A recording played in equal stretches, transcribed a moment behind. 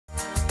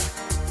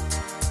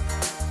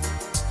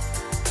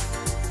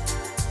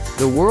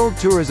The world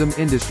tourism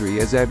industry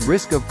is at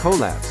risk of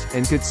collapse,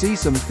 and could see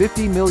some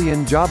 50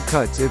 million job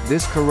cuts if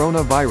this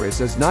coronavirus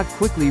is not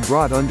quickly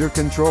brought under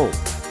control.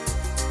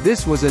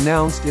 This was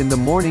announced in the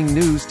morning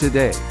news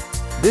today.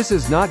 This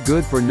is not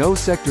good for no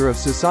sector of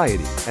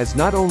society, as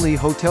not only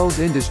hotels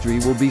industry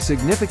will be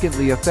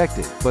significantly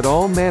affected, but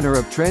all manner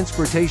of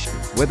transportation,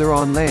 whether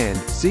on land,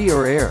 sea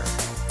or air.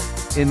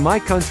 In my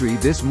country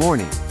this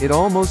morning, it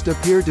almost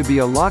appeared to be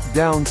a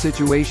lockdown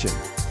situation.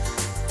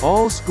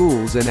 All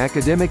schools and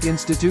academic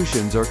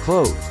institutions are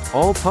closed,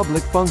 all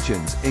public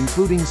functions,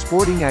 including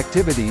sporting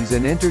activities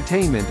and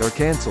entertainment, are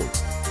cancelled.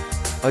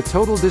 A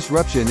total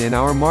disruption in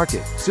our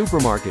market,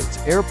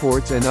 supermarkets,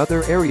 airports and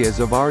other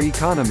areas of our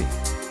economy.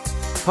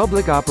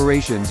 Public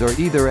operations are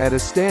either at a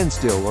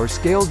standstill or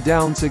scaled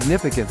down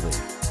significantly.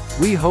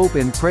 We hope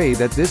and pray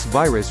that this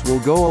virus will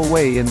go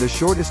away in the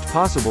shortest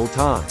possible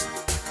time.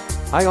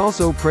 I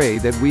also pray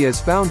that we as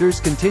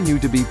founders continue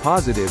to be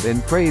positive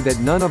and pray that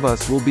none of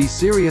us will be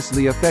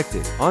seriously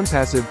affected.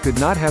 Onpassive could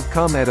not have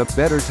come at a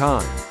better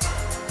time.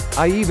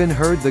 I even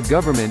heard the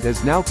government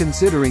is now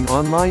considering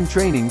online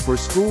training for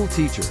school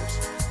teachers.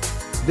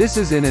 This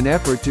is in an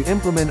effort to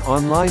implement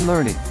online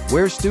learning,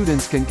 where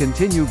students can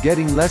continue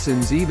getting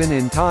lessons even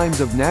in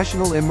times of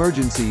national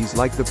emergencies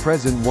like the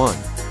present one.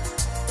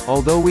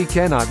 Although we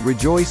cannot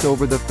rejoice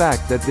over the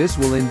fact that this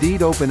will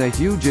indeed open a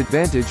huge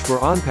advantage for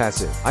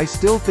Onpassive, I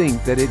still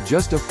think that it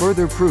just a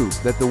further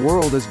proof that the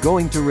world is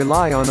going to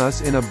rely on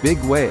us in a big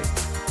way.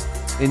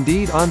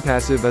 Indeed,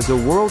 Onpassive is a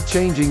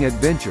world-changing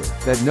adventure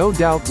that no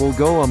doubt will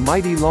go a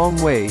mighty long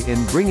way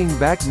in bringing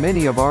back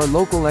many of our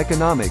local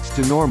economics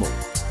to normal.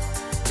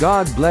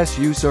 God bless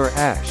you, Sir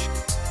Ash.